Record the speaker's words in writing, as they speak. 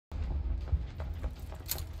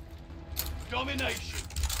Domination.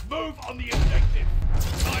 Move on the objective.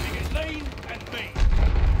 Timing it lean and mean.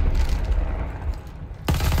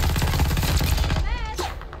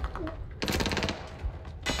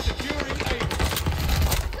 Securing aim.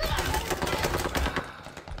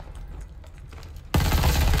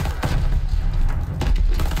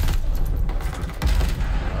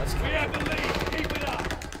 We have the lead. Keep it up.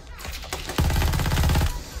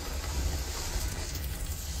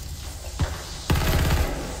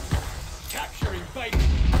 Capturing base.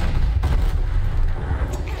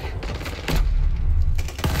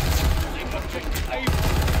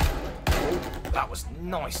 That was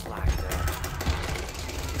nice lag there.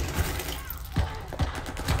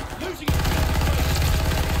 Losing it.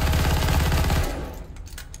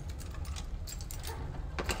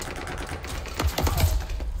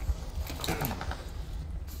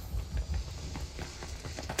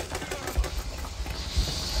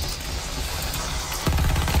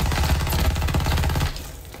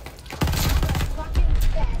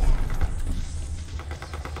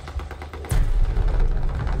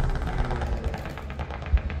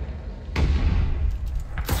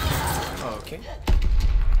 Okay.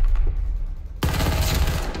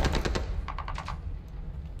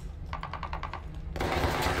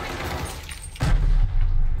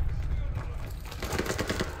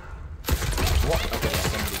 What? Okay,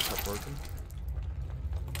 somebody's top broken.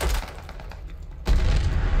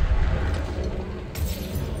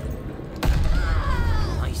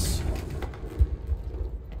 Nice.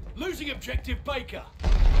 Losing objective Baker.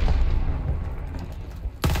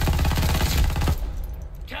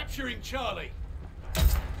 Capturing Charlie.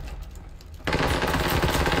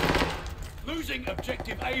 Losing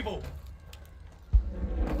objective Able.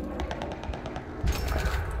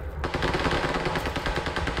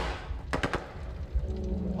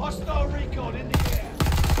 Hostile recon in the air.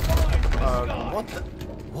 Fire in the sky. What the?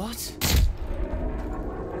 What?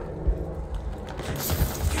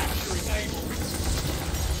 Capturing Able.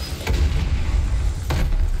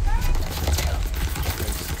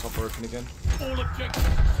 Top broken again. All objectives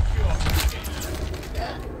secure.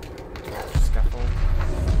 Scaffold.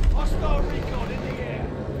 Hostile recon in the air.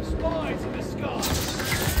 Spies in the sky.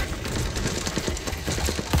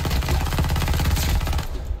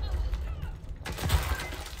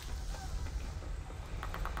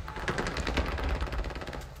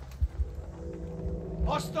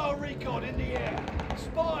 Hostile recon in the air.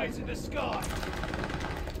 Spies in the sky.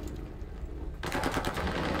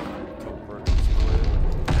 Top broken.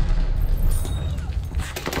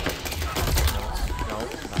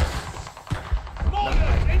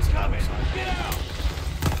 Mortar incoming. Get out.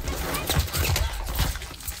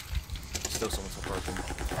 Still someone top broken.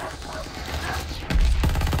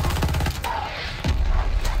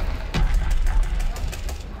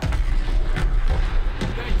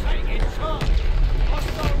 They're taking charge.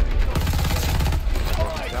 Hostile recon.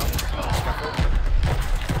 Spies in the sky. Scaffold.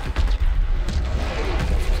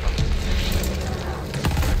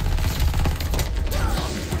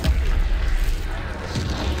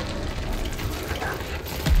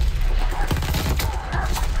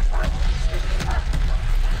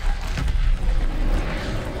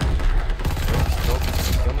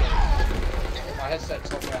 My headset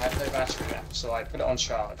told me I had no battery left, so I put it on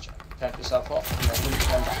charge, turned myself off, and then wouldn't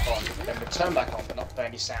turn back on. Then would turn back on, but not play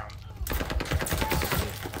any sound.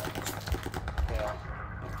 Yeah.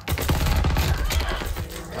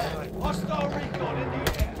 Hostile recon in the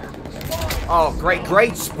air. Spies. Oh,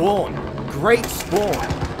 great spawn. Great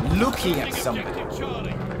spawn. Looking at Losing somebody. objective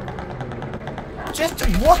Charlie. Just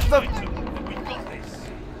what the? We've got this.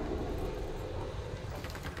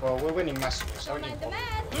 Well, we're winning massively, so we need one.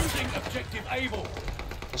 Losing objective Able.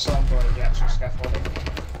 For someone for the actual scaffolding.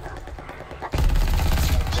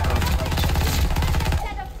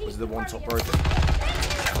 Was the one top broken?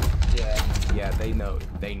 Yeah. Yeah, they know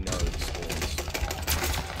the spawns.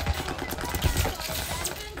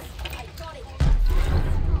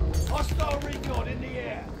 Hostile recon in the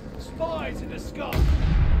air. Spies in the sky.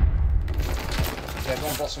 There's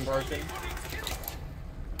one bottom broken.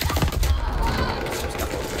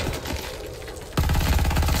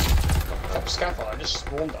 Top scaffold, I just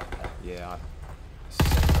spawned up there. Yeah.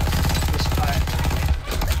 This guy.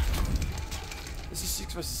 This is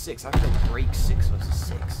 6 versus 6. I could break 6 versus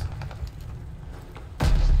 6.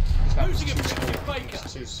 Losing objective Baker.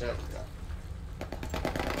 It's too circular.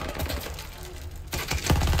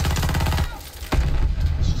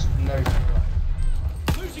 There's just no.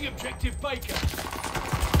 Losing objective Baker.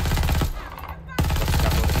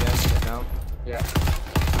 Scaffold again. Get down. Yeah.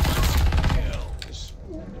 Kill. Just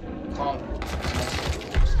can't.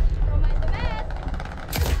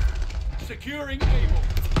 Securing Able.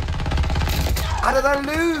 How did I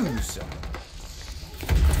lose?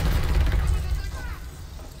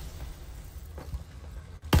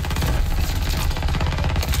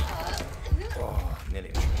 Oh, nearly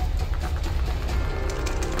a trick.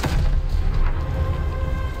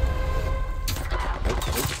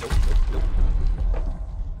 Nope.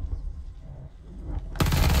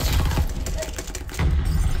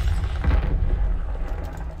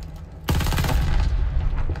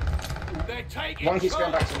 They're taking One keeps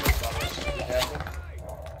going back charge. to the mid, so be careful.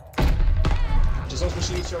 Just those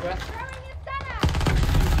machines still there?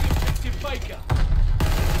 Objective Baker.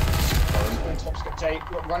 One top's got Jay.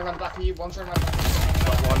 Look, running around the back of you. One's running around the back of you.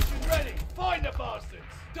 Got one. Ready. Find the bastards.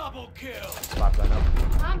 Double kill. Slap that up.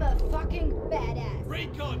 I'm a fucking badass.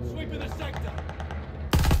 Recon sweeping the sector.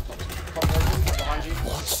 Top broken, behind you.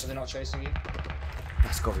 What? So they're not chasing you.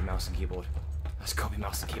 That's gotta be mouse and keyboard. That's gotta be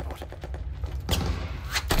mouse and keyboard.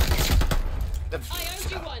 I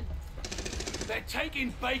owed you one. They're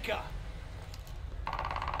taking Baker.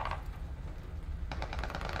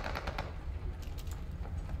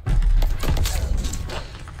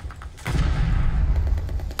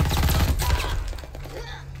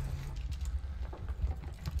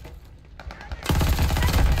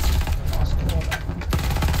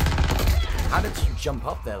 How did you jump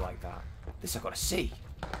up there like that? This I gotta see.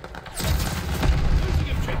 Losing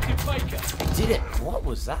objective Baker. I did it. What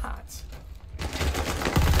was that?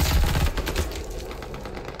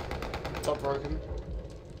 Top broken.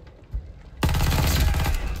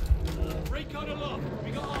 Recon aloft.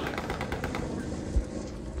 We got eyes.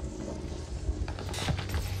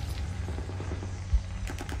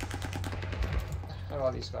 How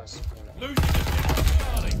are these guys? Losing objective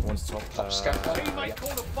Charlie. One's top. Top scan. Teammate Yep.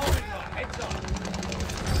 called a bombing run. Heads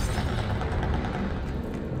up.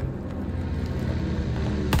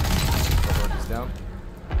 Top is down.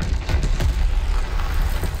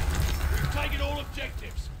 We've taken all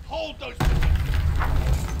objectives. Hold those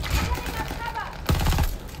positions.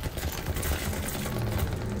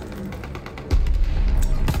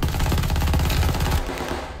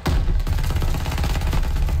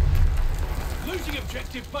 Losing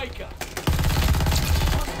objective Baker.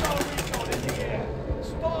 Hostile recon in the air.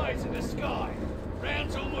 Spies in the sky.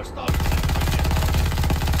 Round's almost over.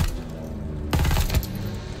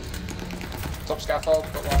 Top scaffold,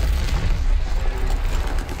 got one.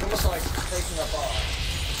 Almost like taking a bar,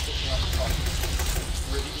 switching on the top.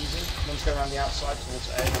 Really easy. One's going around the outside towards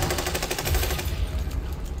A.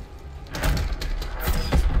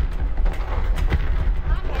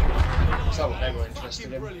 Tell what they were interested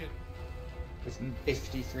Fucking in. brilliant. With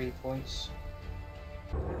 53 points.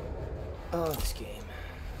 Oh, this game.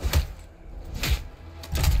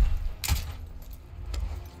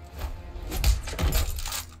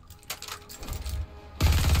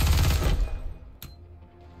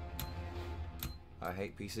 I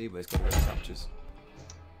hate PC, but it's got better captures.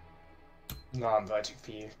 No, I'm voting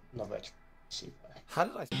for you. Not voting for you. How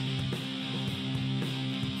did I?